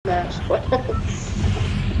Smash once.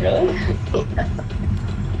 Really? Yeah.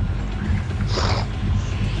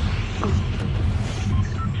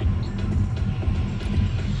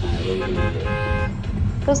 What are you gonna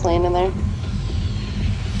do? Just landing there.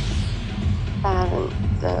 I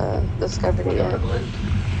haven't discovered it yet.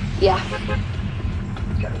 Yeah.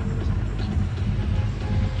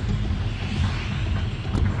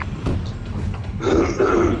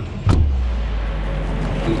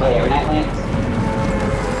 You play every night, Lance?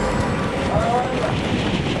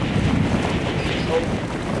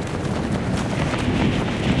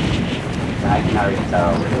 I can already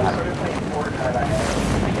tell we're not really playing Fortnite.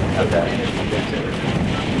 Okay.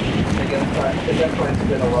 The gunfight's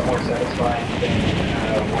been a lot more satisfying than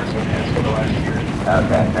Warzone has for the last year.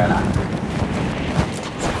 Okay, fair enough.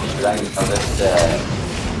 Because I can tell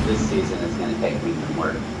this season is going to take me from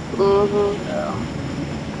work. Mm-hmm.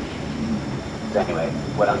 So anyway,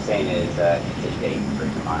 what I'm saying is it's a date for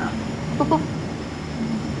tomorrow.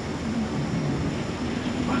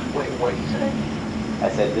 Wait, what did you say? I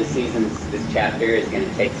said this chapter is going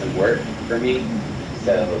to take some work for me.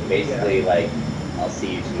 So basically, like, I'll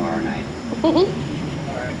see you tomorrow night.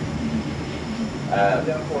 Alright. I'm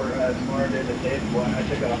down for tomorrow day the day. Well, I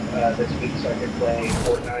took off this week so I could play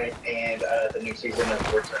Fortnite and the new season of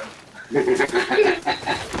Warzone.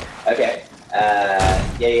 Okay.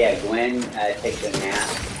 Yeah. Gwen takes a nap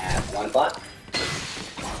at 1 o'clock.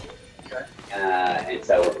 Okay. And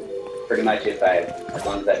so pretty much as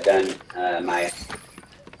long as I've done my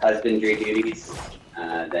husbandry duties,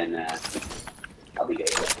 then I'll be good.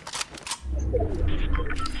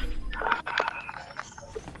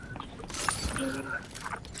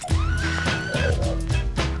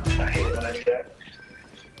 I hate it when I do that.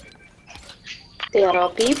 There are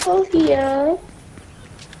people here.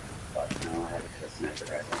 But no, I have a sniper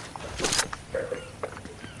rifle. Perfect.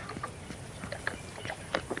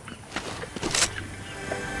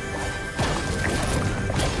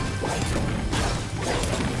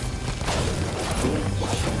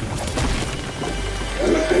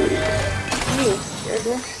 You scared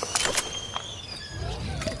me.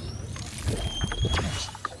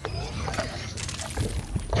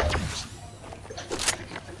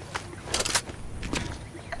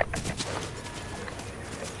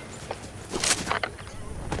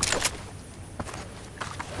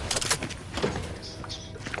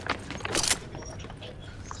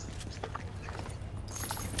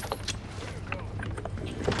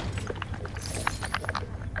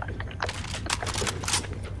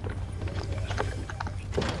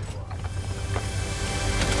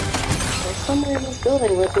 Somewhere in this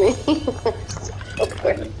building with me.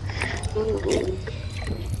 Somewhere.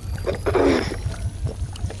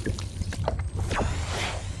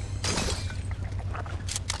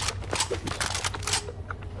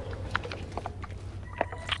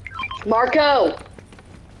 Marco!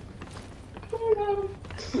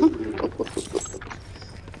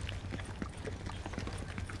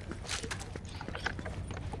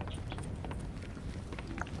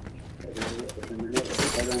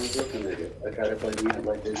 I try to plug you in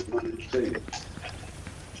like there's money to you.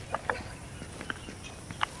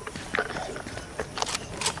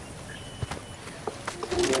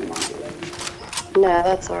 No,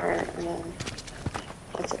 that's our,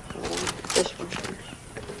 what's it called? Dishwasher.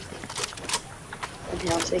 And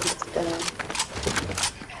how big it's done.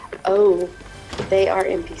 Oh, they are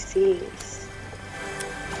NPCs.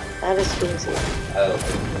 That is crazy. Oh.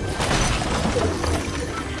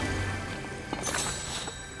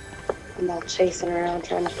 I'm all chasing around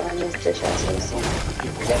trying to find these bitch assholes.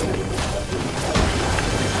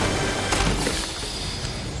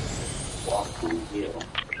 Walk on the hill.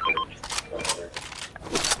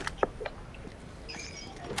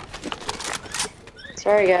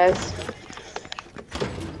 Sorry, guys.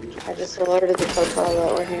 I just alerted the co-pilot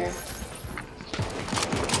that we're here.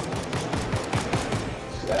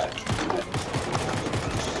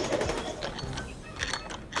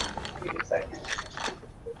 Wait a second.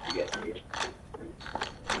 You get here.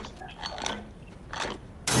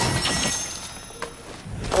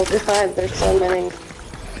 Oh god, there's so many.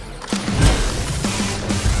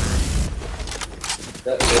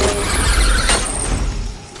 That's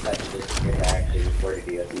just I actually recorded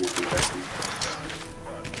you as a missing person.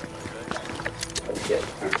 Oh shit,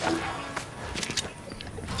 turn it on.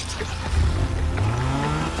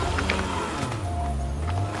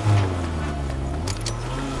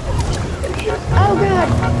 Oh god!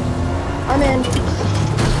 I'm in.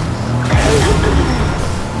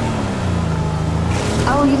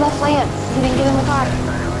 Oh, you left Lance. He didn't get in the car.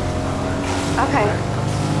 Okay.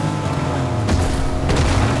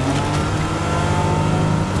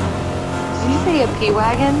 you say a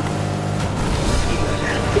P-Wagon?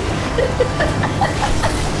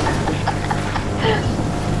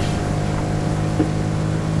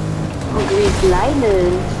 Grease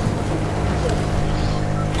lightning.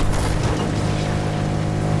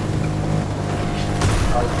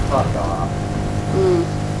 Oh, fuck off.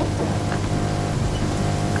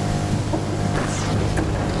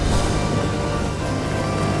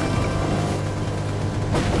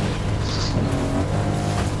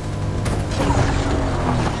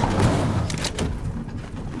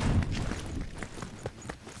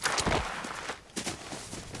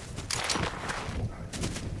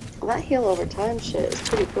 That heal over time shit is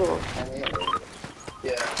pretty cool.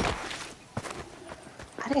 Yeah.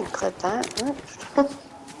 I didn't clip that. What?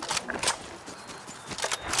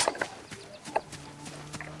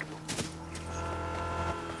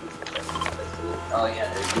 Oh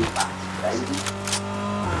yeah, there's new box, right?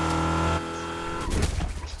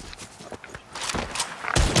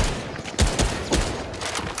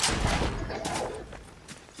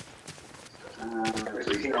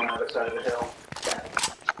 Reaching on the other side of the hill.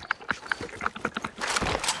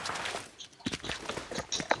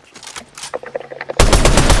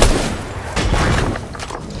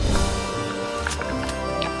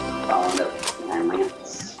 Following up behind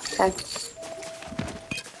Lance. Okay.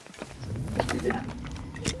 Yeah.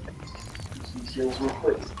 Some skills real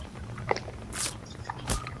quick.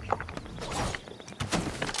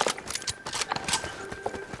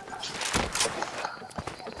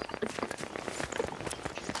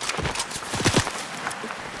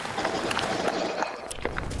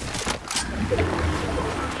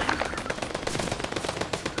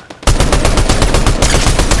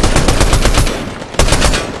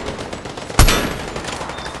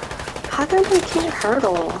 How come we can't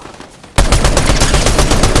hurdle?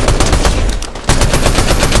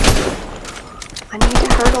 I need to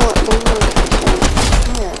hurdle at one location.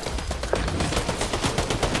 Yeah.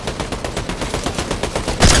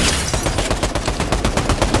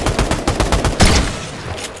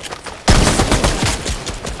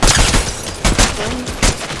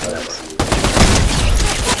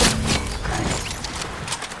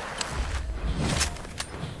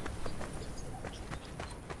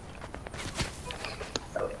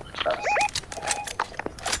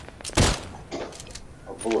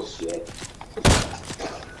 Oh, bullshit.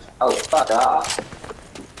 Oh, fuck off.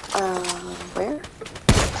 Where?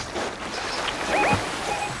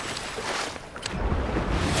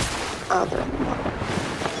 Oh, there.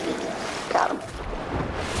 Got him.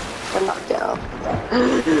 They're knocked down.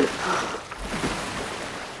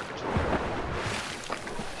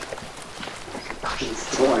 Fucking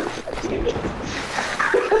storm. Damn it.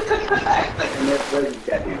 I fucking never played this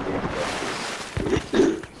goddamn game.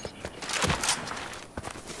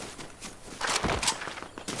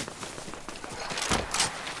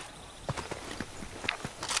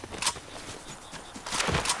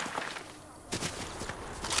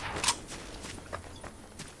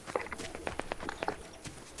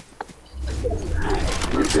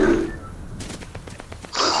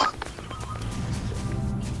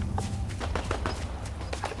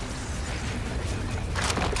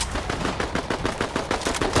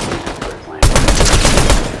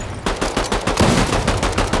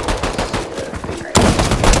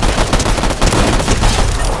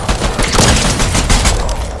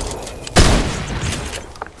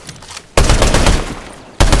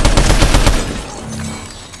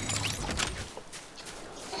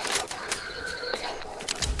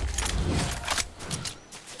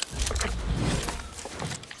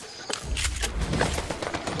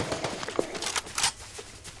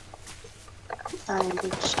 I'm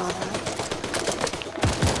being shot at.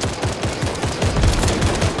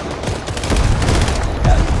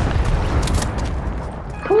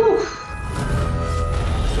 Whew.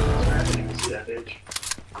 I didn't even see that bitch.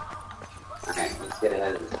 Alright, let's get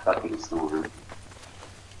ahead of this fucking storm.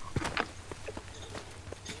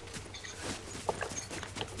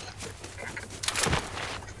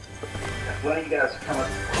 One of you guys come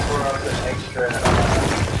across an extra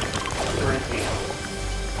currency.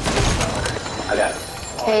 I got it.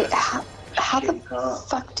 Okay, how the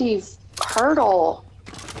fuck do you hurdle?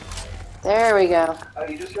 There we go. Oh,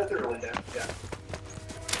 you just go through the window. Yeah.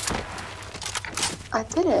 I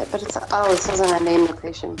did it, but it's oh, it says in a name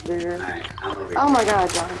location. Alright, I'm over here. Oh my god,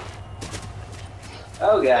 John.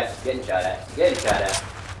 Oh god, getting shot at. Getting shot at.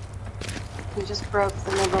 You just broke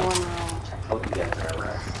the number one rule. I told you guys where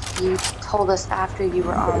I was. You told us after you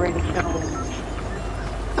were already going.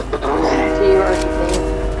 After you were already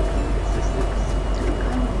there.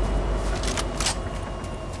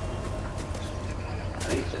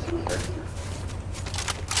 I think it's just one person.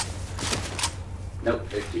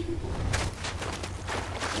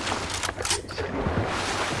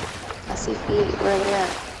 I see feet. Where are they at?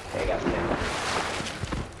 Okay, I got one down.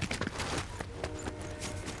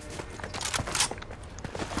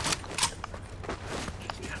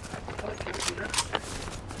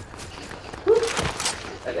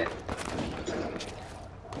 Okay.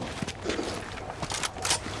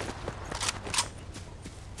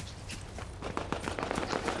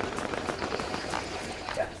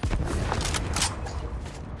 Yeah.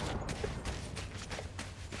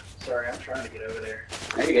 Sorry, I'm trying to get over there.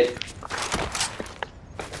 No, you're good.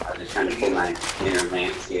 I was just trying to pull my inner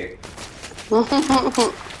lamps here. What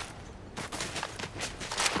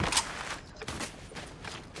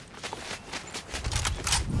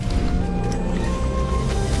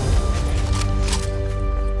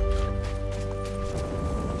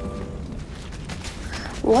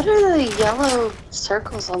are the yellow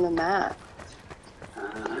circles on the map?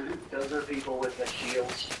 Those are people with the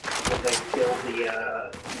shields. When they kill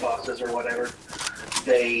the bosses or whatever,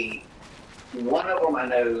 one of them I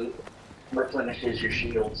know replenishes your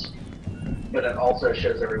shields, but it also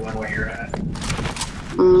shows everyone where you're at.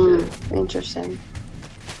 Interesting.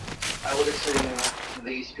 I would assume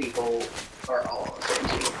these people are all on the same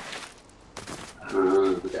team.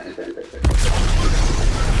 Okay.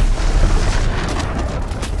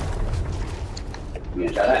 You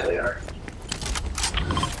gonna try that? They are.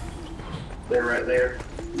 They're right there.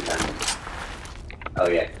 Okay. Oh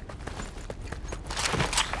yeah.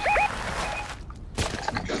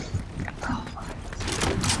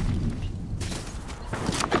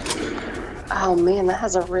 Oh man, that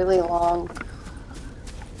has a really long.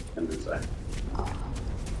 Come this way.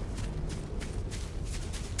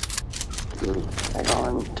 They're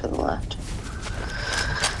going to the left.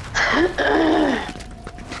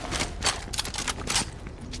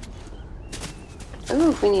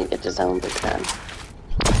 Ooh, we need to get to zone big time.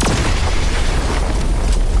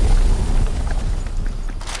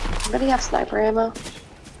 Anybody have sniper ammo? Did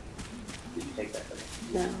you take that?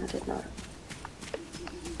 No, I did not.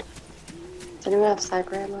 Does anyone have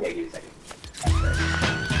sniper ammo? Yeah, give me a second.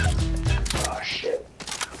 Oh shit.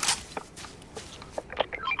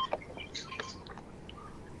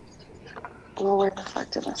 Well, where the fuck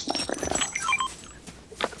did my sniper go?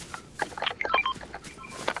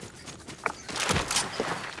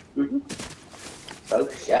 Oh,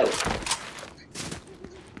 show.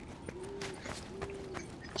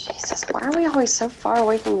 Jesus, why are we always so far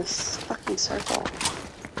away from this fucking circle?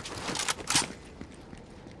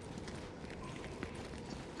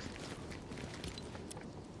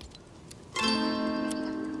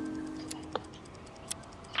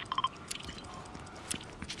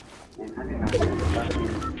 Man, how did I get the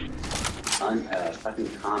fucking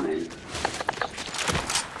common?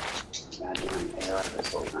 Goddamn AR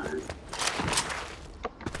this whole time.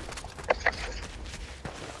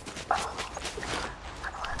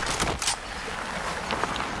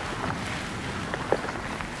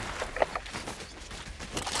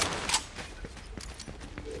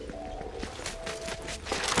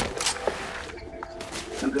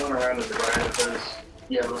 I'm going around to the right of those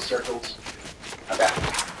yellow circles. Okay,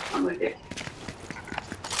 I'm with you.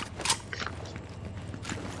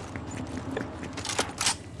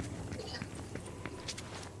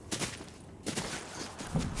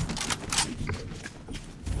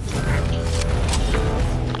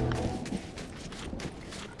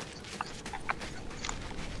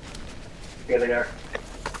 Here they are.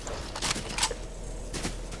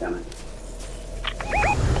 Coming.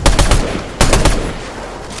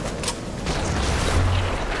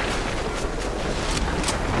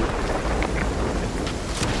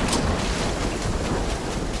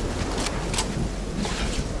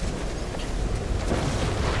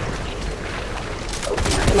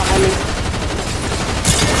 Behind me.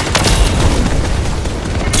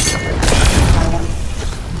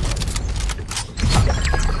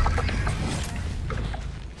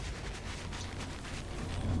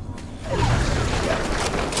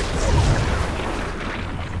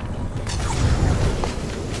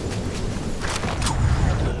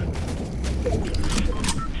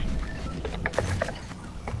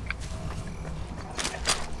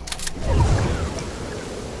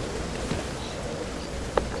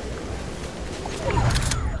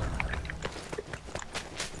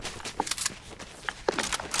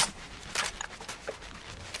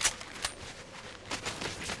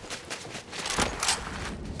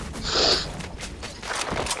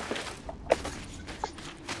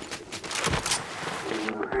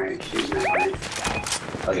 Alright, shooting that way.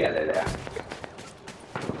 Oh yeah, they're there.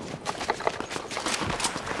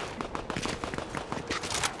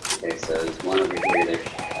 Okay, so there's one over here,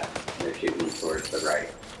 they're shooting towards the right.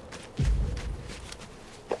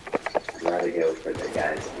 to go for the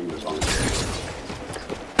guys in the bunker.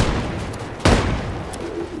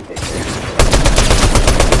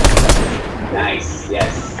 Nice,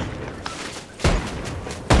 yes.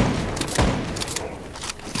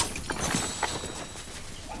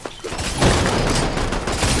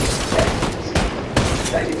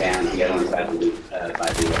 Second down, the other one's by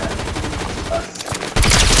the bus.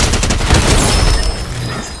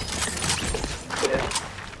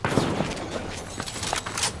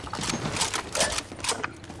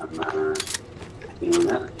 I'm feeling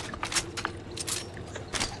that.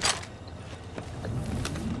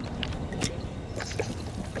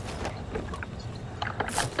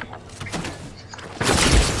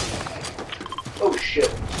 Oh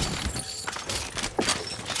shit.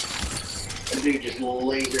 That dude just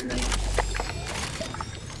lasered me.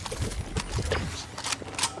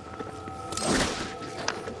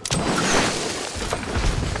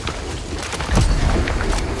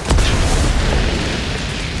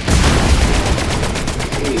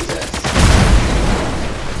 Jesus.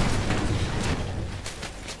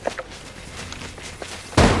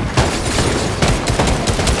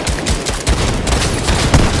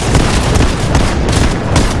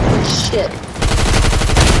 Shit.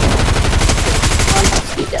 I'm about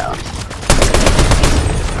to be down.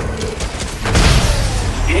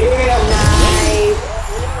 Yeah! Nice.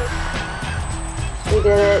 We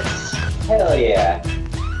did it. Hell yeah.